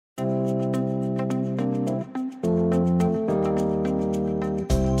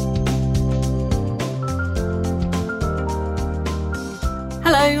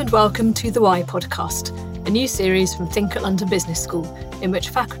and welcome to the Why podcast, a new series from Think at London Business School in which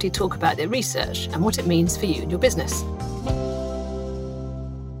faculty talk about their research and what it means for you and your business.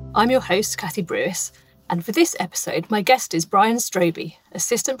 I'm your host, Cathy Brewis, and for this episode, my guest is Brian Stroby,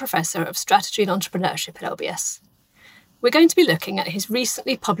 Assistant Professor of Strategy and Entrepreneurship at LBS. We're going to be looking at his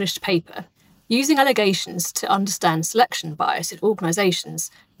recently published paper, Using Allegations to Understand Selection Bias in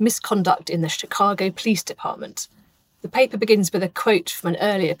Organisations, Misconduct in the Chicago Police Department. The paper begins with a quote from an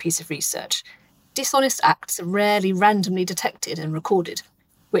earlier piece of research. Dishonest acts are rarely randomly detected and recorded,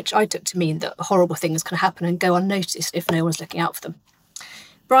 which I took to mean that horrible things can happen and go unnoticed if no one's looking out for them.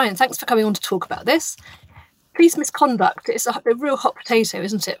 Brian, thanks for coming on to talk about this. Police misconduct is a real hot potato,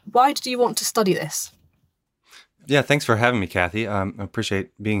 isn't it? Why did you want to study this? Yeah, thanks for having me, Cathy. I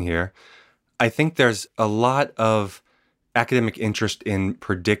appreciate being here. I think there's a lot of academic interest in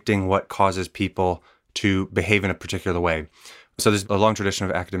predicting what causes people to behave in a particular way. So there's a long tradition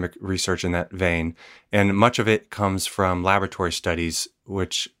of academic research in that vein, and much of it comes from laboratory studies,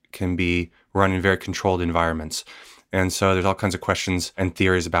 which can be run in very controlled environments. And so there's all kinds of questions and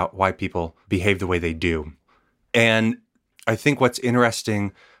theories about why people behave the way they do. And I think what's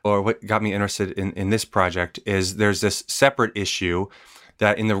interesting, or what got me interested in this project, is there's this separate issue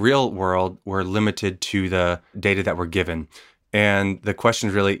that in the real world, we're limited to the data that we're given. And the question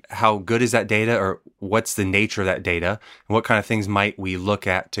is really, how good is that data, or what's the nature of that data? And what kind of things might we look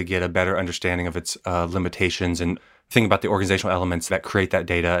at to get a better understanding of its limitations, and think about the organizational elements that create that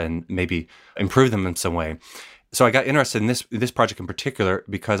data and maybe improve them in some way. So I got interested in this project in particular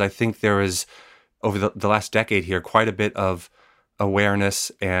because I think there is, over the last decade here, quite a bit of awareness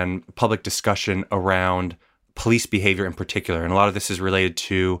and public discussion around police behavior in particular. And a lot of this is related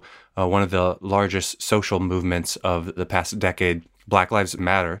to one of the largest social movements of the past decade, Black Lives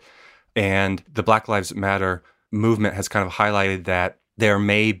Matter. And the Black Lives Matter movement has kind of highlighted that there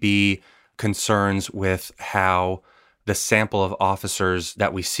may be concerns with how the sample of officers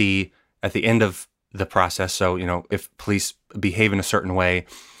that we see at the end of the process, so, if police behave in a certain way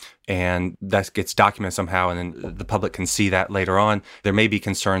and that gets documented somehow and then the public can see that later on, there may be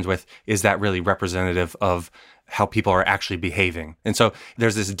concerns with, is that really representative of how people are actually behaving? And so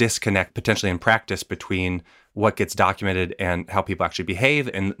there's this disconnect potentially in practice between what gets documented and how people actually behave.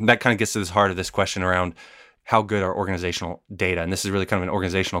 And that kind of gets to this heart of this question around how good are organizational data? And this is really kind of an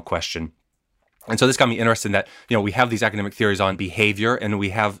organizational question. And so this got me interested in that, we have these academic theories on behavior and we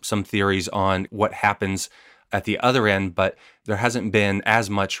have some theories on what happens at the other end, but there hasn't been as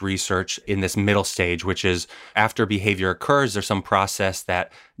much research in this middle stage, which is after behavior occurs, there's some process that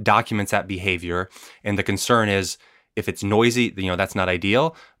documents that behavior. And the concern is if it's noisy, that's not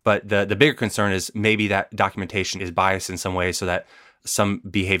ideal. But the bigger concern is maybe that documentation is biased in some way so that some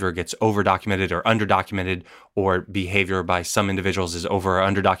behavior gets over-documented or under-documented, or behavior by some individuals is over or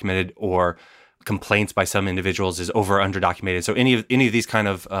under-documented, or complaints by some individuals is over or under-documented. So any of these kind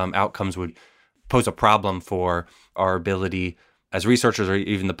of outcomes would pose a problem for our ability as researchers or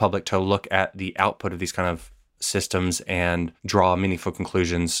even the public to look at the output of these kind of systems and draw meaningful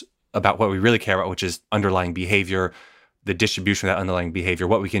conclusions about what we really care about, which is underlying behavior, the distribution of that underlying behavior,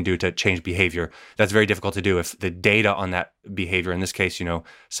 what we can do to change behavior. That's very difficult to do if the data on that behavior, in this case,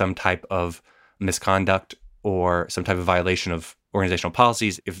 some type of misconduct or some type of violation of organizational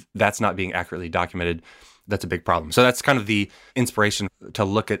policies, if that's not being accurately documented, that's a big problem. So that's kind of the inspiration to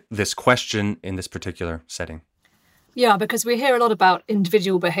look at this question in this particular setting. Yeah, because we hear a lot about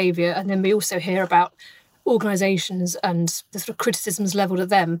individual behaviour, and then we also hear about organisations and the sort of criticisms levelled at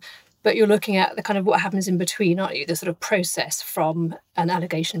them. But you're looking at the kind of what happens in between, aren't you? The sort of process from an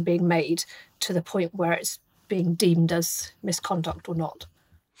allegation being made to the point where it's being deemed as misconduct or not.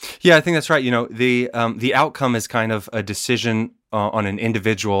 Yeah, I think that's right. The outcome is kind of a decision on an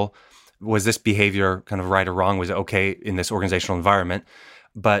individual. Was this behavior kind of right or wrong? Was it okay in this organizational environment?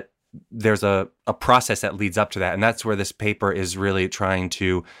 But there's a process that leads up to that. And that's where this paper is really trying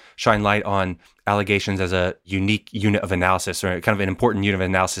to shine light on allegations as a unique unit of analysis, or kind of an important unit of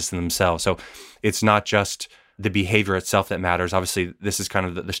analysis in themselves. So it's not just the behavior itself that matters. Obviously, this is kind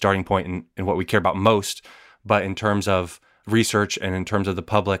of the starting point in what we care about most. But in terms of research and in terms of the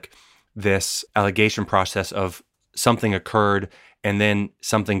public, this allegation process of something occurred and then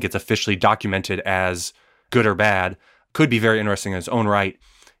something gets officially documented as good or bad could be very interesting in its own right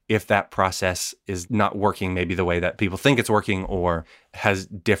if that process is not working maybe the way that people think it's working, or has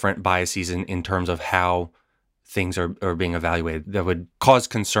different biases in terms of how things are being evaluated that would cause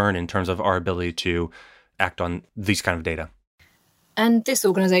concern in terms of our ability to act on these kind of data. And this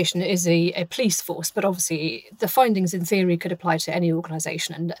organisation is a police force, but obviously the findings in theory could apply to any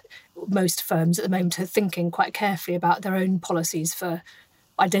organisation. And most firms at the moment are thinking quite carefully about their own policies for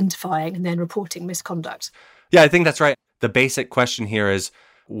identifying and then reporting misconduct. Yeah, I think that's right. The basic question here is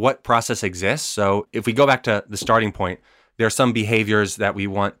what process exists? So if we go back to the starting point, there are some behaviors that we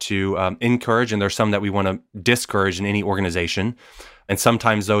want to encourage, and there's some that we want to discourage in any organization. And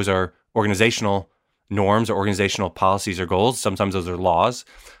sometimes those are organizational norms or organizational policies or goals. Sometimes those are laws.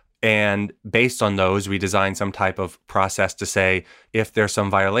 And based on those, we design some type of process to say, if there's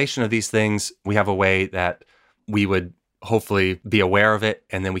some violation of these things, we have a way that we would hopefully be aware of it,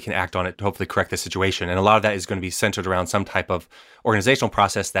 and then we can act on it to hopefully correct the situation. And a lot of that is going to be centered around some type of organizational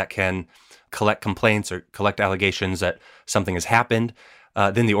process that can collect complaints or collect allegations that something has happened.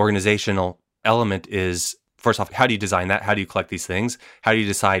 Then the organizational element is, first off, how do you design that? How do you collect these things? How do you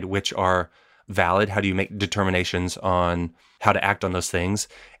decide which are valid? How do you make determinations on how to act on those things?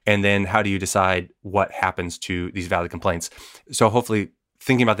 And then how do you decide what happens to these valid complaints? So hopefully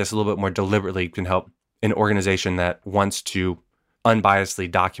thinking about this a little bit more deliberately can help an organization that wants to unbiasedly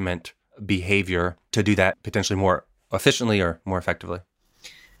document behavior to do that potentially more efficiently or more effectively.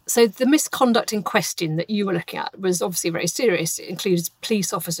 So the misconduct in question that you were looking at was obviously very serious. It includes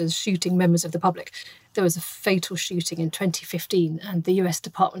police officers shooting members of the public. There was a fatal shooting in 2015, and the US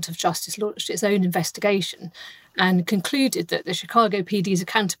Department of Justice launched its own investigation and concluded that the Chicago PD's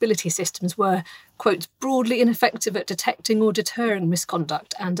accountability systems were, quote, broadly ineffective at detecting or deterring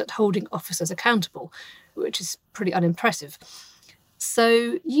misconduct and at holding officers accountable, which is pretty unimpressive.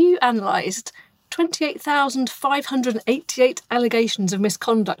 So you analysed 28,588 allegations of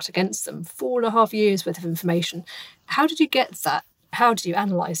misconduct against them, 4.5 years worth of information. How did you get that? How did you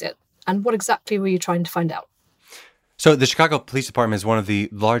analyse it? And what exactly were you trying to find out? So the Chicago Police Department is one of the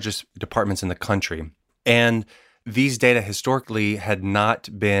largest departments in the country. And these data historically had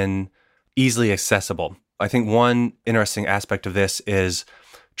not been easily accessible. I think one interesting aspect of this is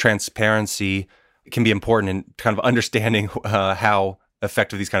transparency can be important in kind of understanding how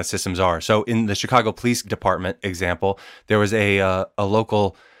effective these kind of systems are. So in the Chicago Police Department example, there was a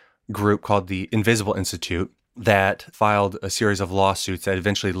local group called the Invisible Institute that filed a series of lawsuits that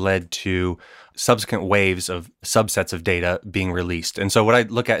eventually led to subsequent waves of subsets of data being released. And so what I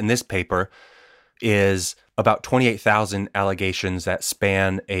look at in this paper is about 28,000 allegations that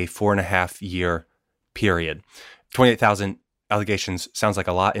span a 4.5-year period. 28,000 allegations sounds like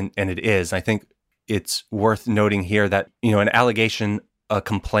a lot, and it is. I think it's worth noting here that, an allegation, a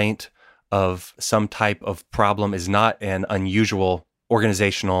complaint of some type of problem is not an unusual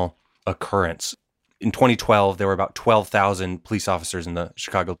organizational occurrence. In 2012, there were about 12,000 police officers in the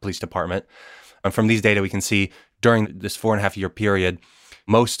Chicago Police Department. And from these data, we can see during this 4.5-year period,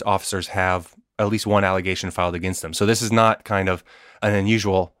 most officers have at least one allegation filed against them. So this is not kind of an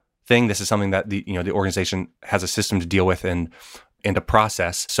unusual thing. This is something that the organization has a system to deal with and a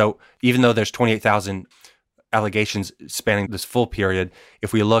process. So even though there's 28,000 allegations spanning this full period,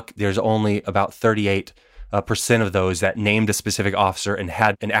 if we look, there's only about 38% of those that named a specific officer and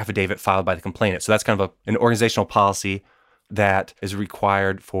had an affidavit filed by the complainant. So that's kind of an organizational policy that is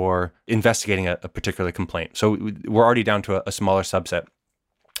required for investigating a particular complaint. So we're already down to a smaller subset.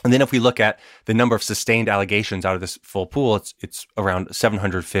 And then if we look at the number of sustained allegations out of this full pool, it's around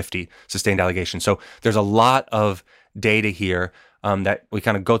 750 sustained allegations. So there's a lot of data here that we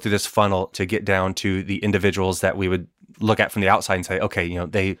kind of go through this funnel to get down to the individuals that we would look at from the outside and say, okay,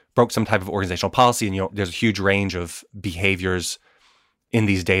 they broke some type of organizational policy, and there's a huge range of behaviors in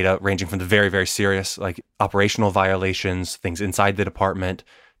these data, ranging from the very, very serious, like operational violations, things inside the department,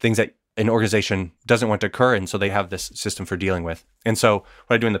 things that an organization doesn't want to occur, and so they have this system for dealing with. And so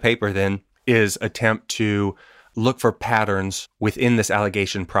what I do in the paper then is attempt to look for patterns within this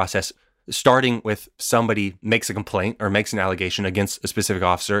allegation process, starting with somebody makes a complaint or makes an allegation against a specific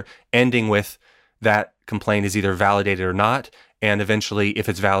officer, ending with that complaint is either validated or not, and eventually, if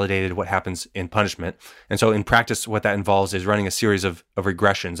it's validated, what happens in punishment. And so in practice, what that involves is running a series of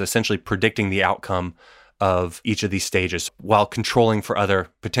regressions, essentially predicting the outcome of each of these stages while controlling for other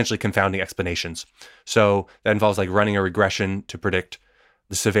potentially confounding explanations. So that involves like running a regression to predict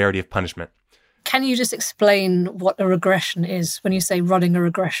the severity of punishment. Can you just explain what a regression is? When you say running a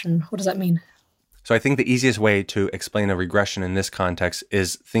regression, what does that mean? So I think the easiest way to explain a regression in this context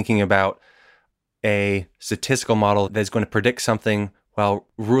is thinking about a statistical model that's going to predict something while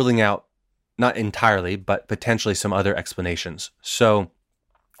ruling out, not entirely, but potentially some other explanations. So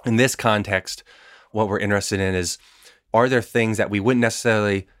in this context, what we're interested in is, are there things that we wouldn't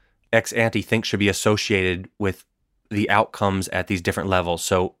necessarily ex ante think should be associated with the outcomes at these different levels?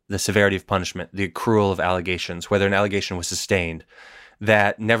 So the severity of punishment, the accrual of allegations, whether an allegation was sustained,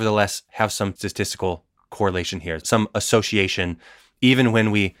 that nevertheless have some statistical correlation here, some association, even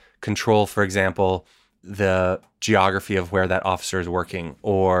when we control, for example, the geography of where that officer is working,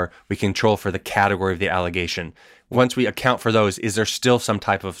 or we control for the category of the allegation. Once we account for those, is there still some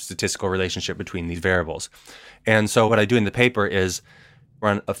type of statistical relationship between these variables? And so what I do in the paper is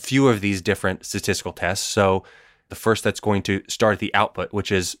run a few of these different statistical tests. So the first that's going to start at the output,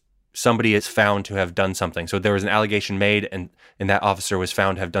 which is somebody is found to have done something. So there was an allegation made and that officer was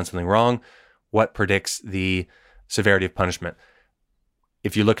found to have done something wrong. What predicts the severity of punishment?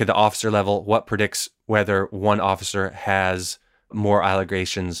 If you look at the officer level, what predicts whether one officer has more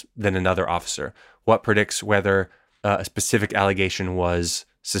allegations than another officer? What predicts whether a specific allegation was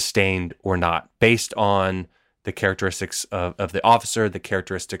sustained or not, based on the characteristics of the officer, the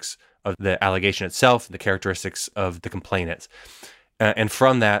characteristics of the allegation itself, the characteristics of the complainant. And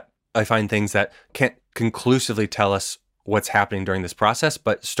from that, I find things that can't conclusively tell us what's happening during this process,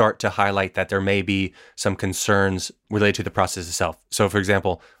 but start to highlight that there may be some concerns related to the process itself. So, for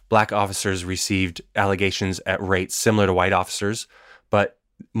example, Black officers received allegations at rates similar to white officers, but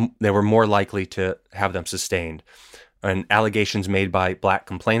they were more likely to have them sustained. And allegations made by Black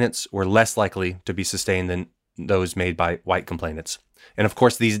complainants were less likely to be sustained than those made by white complainants. And of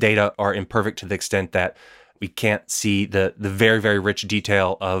course, these data are imperfect to the extent that we can't see the very, very rich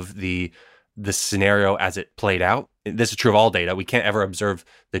detail of the scenario as it played out. This is true of all data. We can't ever observe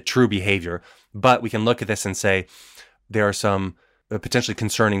the true behavior, but we can look at this and say there are some potentially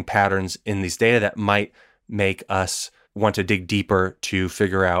concerning patterns in these data that might make us want to dig deeper to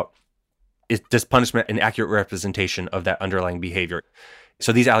figure out, is this punishment an accurate representation of that underlying behavior?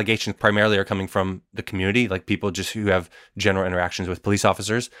 So these allegations primarily are coming from the community, like people just who have general interactions with police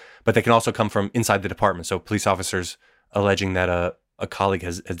officers, but they can also come from inside the department. So police officers alleging that a colleague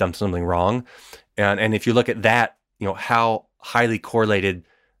has done something wrong. And if you look at that, how highly correlated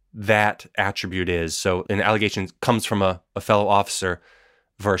that attribute is. So an allegation comes from a fellow officer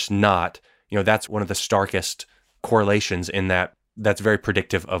versus not, that's one of the starkest correlations in that. That's very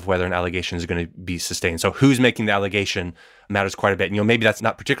predictive of whether an allegation is going to be sustained. So who's making the allegation matters quite a bit. Maybe that's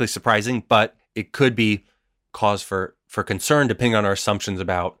not particularly surprising, but it could be cause for concern depending on our assumptions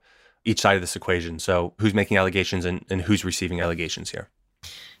about each side of this equation. So who's making allegations and who's receiving allegations here.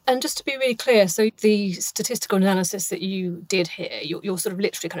 And just to be really clear, so the statistical analysis that you did here, you're sort of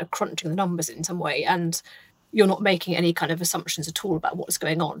literally kind of crunching the numbers in some way, and you're not making any kind of assumptions at all about what's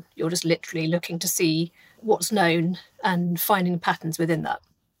going on. You're just literally looking to see what's known and finding patterns within that.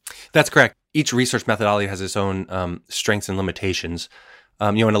 That's correct. Each research methodology has its own strengths and limitations.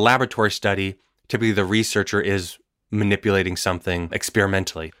 In a laboratory study, typically the researcher is manipulating something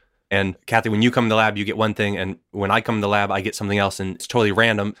experimentally. And Kathy, when you come in the lab, you get one thing, and when I come in the lab, I get something else, and it's totally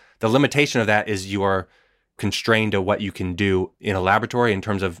random. The limitation of that is you are constrained to what you can do in a laboratory in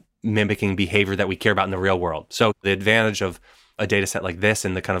terms of mimicking behavior that we care about in the real world. So the advantage of a data set like this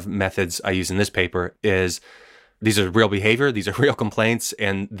and the kind of methods I use in this paper is these are real behavior, these are real complaints,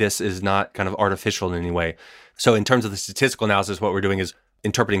 and this is not kind of artificial in any way. So in terms of the statistical analysis, what we're doing is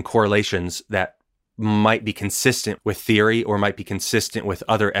interpreting correlations that might be consistent with theory or might be consistent with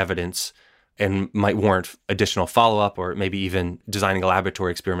other evidence and might warrant additional follow-up or maybe even designing laboratory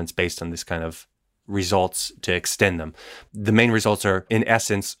experiments based on this kind of results to extend them. The main results are, in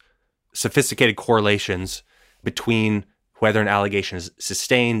essence, sophisticated correlations between whether an allegation is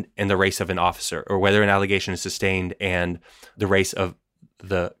sustained and the race of an officer, or whether an allegation is sustained and the race of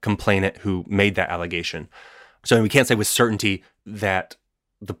the complainant who made that allegation. So we can't say with certainty that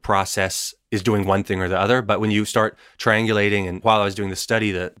the process is doing one thing or the other, but when you start triangulating, and while I was doing the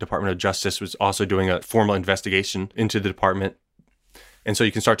study, the Department of Justice was also doing a formal investigation into the department. And so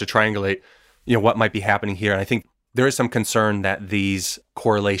you can start to triangulate, what might be happening here. And I think there is some concern that these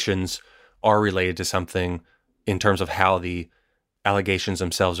correlations are related to something in terms of how the allegations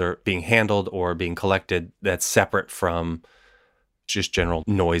themselves are being handled or being collected that's separate from just general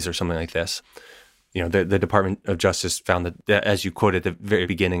noise or something like this. The Department of Justice found that, as you quoted at the very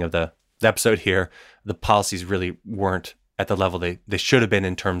beginning of the episode here, the policies really weren't at the level they should have been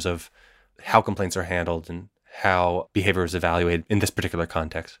in terms of how complaints are handled and how behavior is evaluated in this particular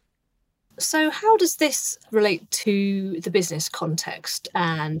context. So how does this relate to the business context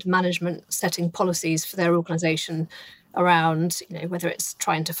and management setting policies for their organisation around, whether it's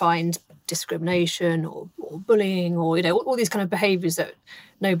trying to find discrimination or bullying or, all these kind of behaviours that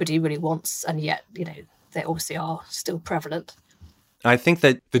nobody really wants, and yet, they obviously are still prevalent? I think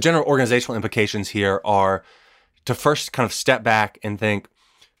that the general organizational implications here are to first kind of step back and think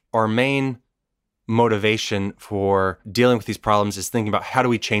our main motivation for dealing with these problems is thinking about how do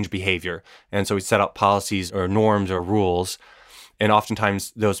we change behavior. And so we set out policies or norms or rules. And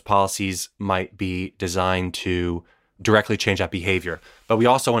oftentimes those policies might be designed to directly change that behavior. But we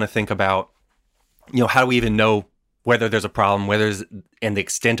also want to think about how do we even know whether there's a problem, and the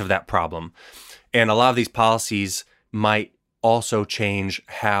extent of that problem? And a lot of these policies might also change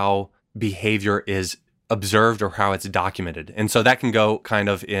how behavior is observed or how it's documented. And so that can go kind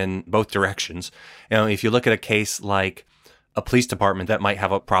of in both directions. If you look at a case like a police department that might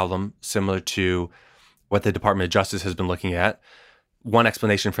have a problem similar to what the Department of Justice has been looking at, one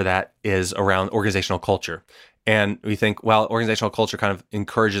explanation for that is around organizational culture. And we think, well, organizational culture kind of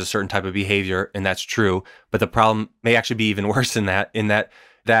encourages a certain type of behavior, and that's true. But the problem may actually be even worse than that, in that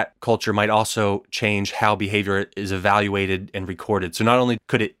that culture might also change how behavior is evaluated and recorded. So not only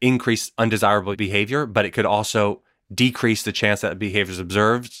could it increase undesirable behavior, but it could also decrease the chance that behavior is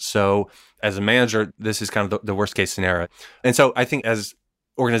observed. So as a manager, this is kind of the worst case scenario. And so I think as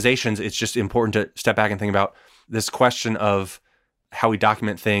organizations, it's just important to step back and think about this question of how we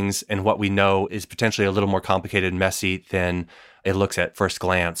document things and what we know is potentially a little more complicated and messy than it looks at first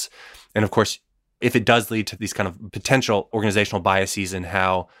glance. And of course, if it does lead to these kind of potential organizational biases in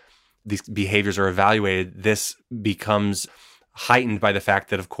how these behaviors are evaluated, this becomes heightened by the fact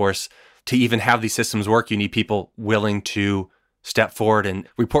that, of course, to even have these systems work, you need people willing to step forward and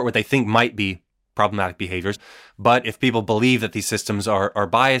report what they think might be problematic behaviors. But if people believe that these systems are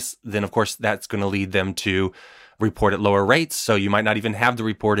biased, then of course that's going to lead them to report at lower rates. So you might not even have the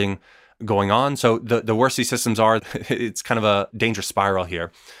reporting going on. So the worse these systems are, it's kind of a dangerous spiral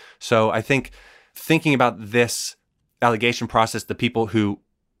here. So I think thinking about this allegation process, the people who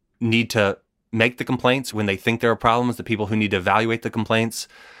need to make the complaints when they think there are problems, the people who need to evaluate the complaints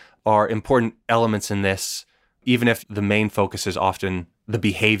are important elements in this, even if the main focus is often the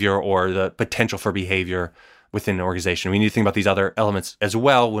behavior or the potential for behavior within an organization. We need to think about these other elements as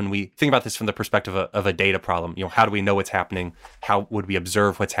well when we think about this from the perspective of a data problem. How do we know what's happening? How would we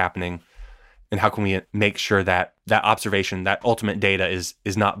observe what's happening? And how can we make sure that that observation, that ultimate data is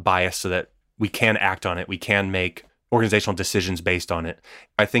not biased so that we can act on it, we can make organizational decisions based on it?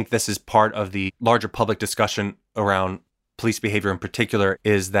 I think this is part of the larger public discussion around police behavior in particular,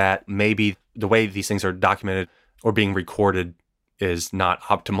 is that maybe the way these things are documented or being recorded is not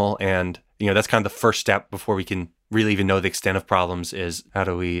optimal. And that's kind of the first step before we can really even know the extent of problems, is how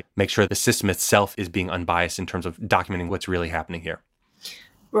do we make sure the system itself is being unbiased in terms of documenting what's really happening here.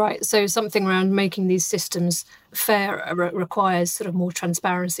 Right. So something around making these systems fair requires sort of more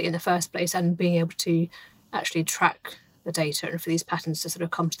transparency in the first place, and being able to actually track the data and for these patterns to sort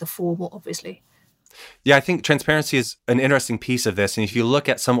of come to the fore more obviously. Yeah, I think transparency is an interesting piece of this. And if you look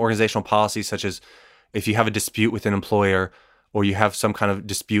at some organizational policies, such as if you have a dispute with an employer or you have some kind of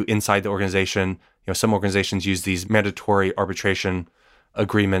dispute inside the organization, some organizations use these mandatory arbitration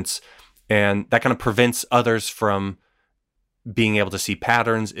agreements, and that kind of prevents others from being able to see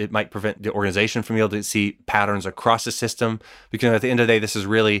patterns. It might prevent the organization from being able to see patterns across the system, because at the end of the day, this is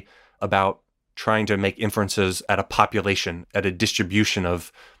really about trying to make inferences at a population, at a distribution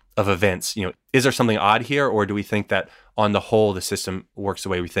of events. Is there something odd here, or do we think that on the whole the system works the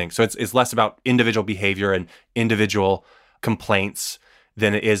way we think? So it's less about individual behavior and individual complaints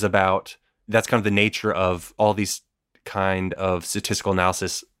than it is about, that's kind of the nature of all these kind of statistical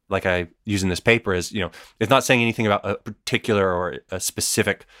analysis, like I use in this paper, is, it's not saying anything about a particular or a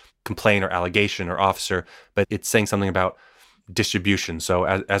specific complaint or allegation or officer, but it's saying something about distribution. So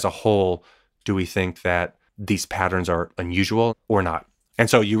as a whole, do we think that these patterns are unusual or not? And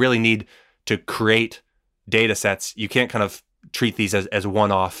so you really need to create data sets. You can't kind of treat these as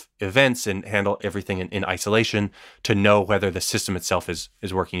one-off events and handle everything in isolation to know whether the system itself is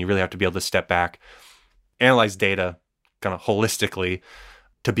working. You really have to be able to step back, analyze data kind of holistically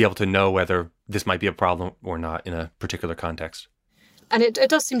to be able to know whether this might be a problem or not in a particular context. And it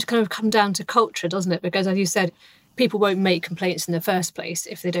does seem to kind of come down to culture, doesn't it? Because as you said, people won't make complaints in the first place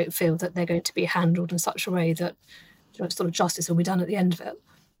if they don't feel that they're going to be handled in such a way that sort of justice will be done at the end of it.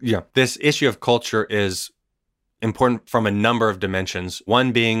 Yeah, this issue of culture is important from a number of dimensions.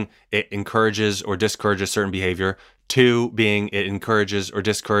 One being it encourages or discourages certain behavior. Two being it encourages or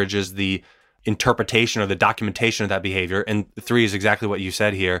discourages the interpretation or the documentation of that behavior. And three is exactly what you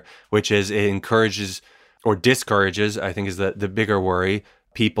said here, which is it encourages or discourages, I think is the bigger worry,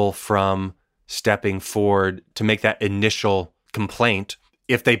 people from stepping forward to make that initial complaint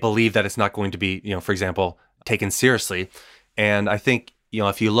if they believe that it's not going to be, for example, taken seriously. And I think,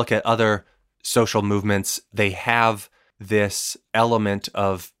 if you look at other social movements, they have this element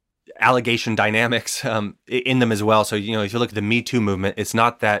of allegation dynamics in them as well. So, if you look at the Me Too movement, it's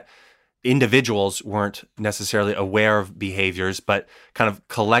not that individuals weren't necessarily aware of behaviors, but kind of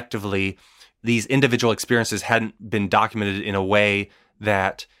collectively, these individual experiences hadn't been documented in a way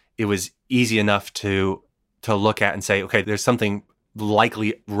that it was easy enough to look at and say, okay, there's something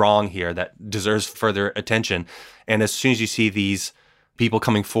likely wrong here that deserves further attention. And as soon as you see these people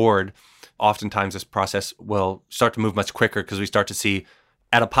coming forward, oftentimes this process will start to move much quicker because we start to see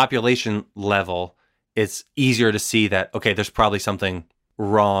at a population level, it's easier to see that, okay, there's probably something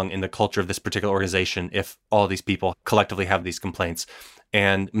wrong in the culture of this particular organization if all of these people collectively have these complaints.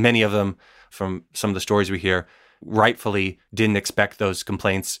 And many of them, from some of the stories we hear, rightfully didn't expect those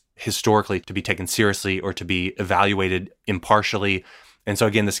complaints historically to be taken seriously or to be evaluated impartially. And so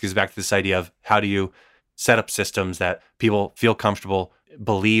again, this goes back to this idea of how do you set up systems that people feel comfortable,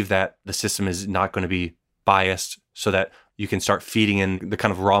 believe that the system is not going to be biased, so that you can start feeding in the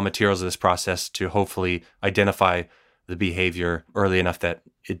kind of raw materials of this process to hopefully identify the behavior early enough that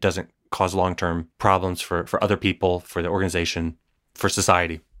it doesn't cause long-term problems for other people, for the organization, for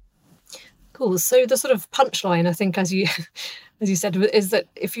society. Cool. So the sort of punchline, I think, as you said, is that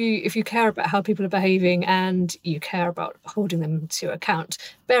if you care about how people are behaving and you care about holding them to account,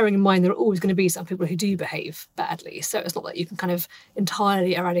 bearing in mind there are always going to be some people who do behave badly. So it's not that you can kind of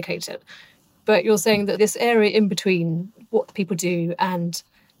entirely eradicate it. But you're saying that this area in between what people do and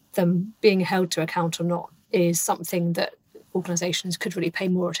them being held to account or not is something that organizations could really pay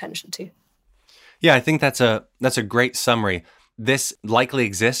more attention to. Yeah, I think that's a great summary. This likely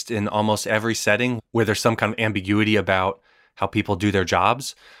exists in almost every setting where there's some kind of ambiguity about how people do their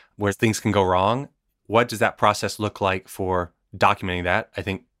jobs, where things can go wrong. What does that process look like for documenting that? I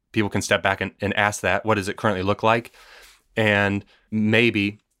think people can step back and ask that. What does it currently look like? And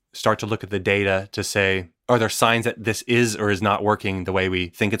maybe start to look at the data to say, are there signs that this is or is not working the way we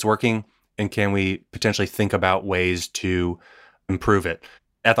think it's working? And can we potentially think about ways to improve it?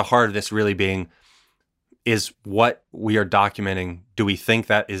 At the heart of this really being, is what we are documenting, do we think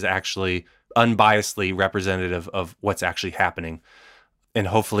that is actually unbiasedly representative of what's actually happening? And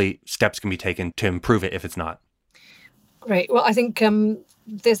hopefully steps can be taken to improve it if it's not. Great. Well, I think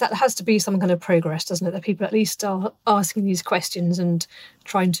that has to be some kind of progress, doesn't it? That people at least are asking these questions and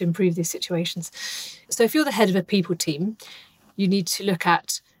trying to improve these situations. So if you're the head of a people team, you need to look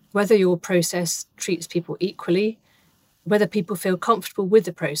at whether your process treats people equally, whether people feel comfortable with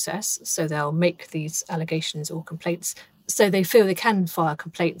the process, so they'll make these allegations or complaints, so they feel they can file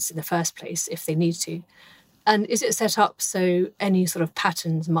complaints in the first place if they need to. And is it set up so any sort of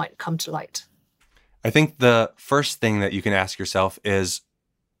patterns might come to light? I think the first thing that you can ask yourself is,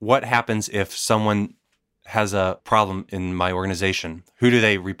 what happens if someone has a problem in my organization? Who do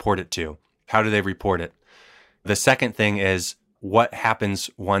they report it to? How do they report it? The second thing is, what happens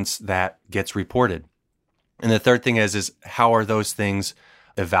once that gets reported? And the third thing is how are those things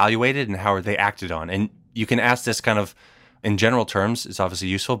evaluated and how are they acted on? And you can ask this kind of in general terms, it's obviously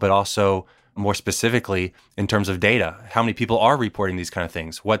useful, but also more specifically in terms of data. How many people are reporting these kind of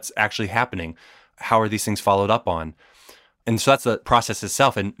things? What's actually happening? How are these things followed up on? And so that's the process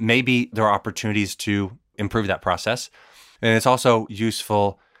itself. And maybe there are opportunities to improve that process. And it's also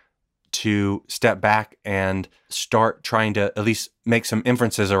useful to step back and start trying to at least make some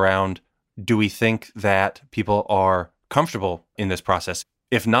inferences around, do we think that people are comfortable in this process?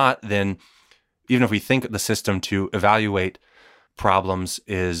 If not, then even if we think the system to evaluate problems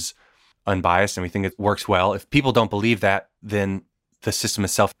is unbiased and we think it works well, if people don't believe that, then the system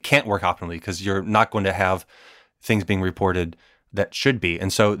itself can't work optimally because you're not going to have things being reported that should be.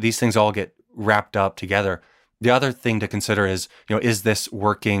 And so these things all get wrapped up together. The other thing to consider is, is this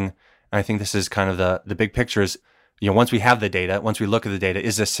working? And I think this is kind of the big picture is, once we have the data, once we look at the data,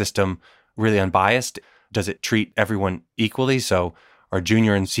 is this system really unbiased? Does it treat everyone equally? So are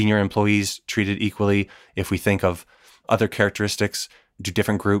junior and senior employees treated equally? If we think of other characteristics, do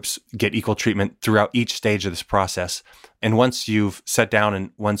different groups get equal treatment throughout each stage of this process? And once you've sat down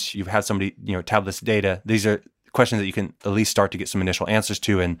and once you've had somebody, tab this data, these are questions that you can at least start to get some initial answers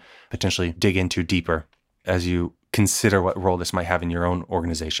to and potentially dig into deeper as you consider what role this might have in your own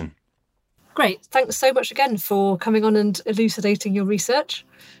organization. Great. Thanks so much again for coming on and elucidating your research.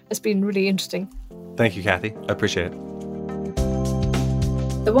 It's been really interesting. Thank you, Kathy. I appreciate it.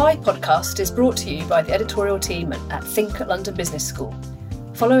 The Why podcast is brought to you by the editorial team at Think at London Business School.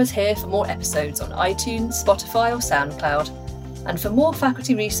 Follow us here for more episodes on iTunes, Spotify or SoundCloud. And for more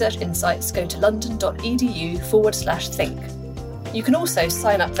faculty research insights, go to london.edu/think. You can also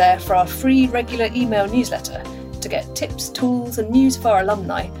sign up there for our free regular email newsletter to get tips, tools and news for our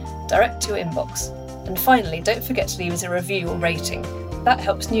alumni direct to your inbox. And finally, don't forget to leave us a review or rating. That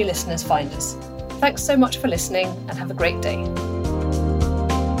helps new listeners find us. Thanks so much for listening and have a great day.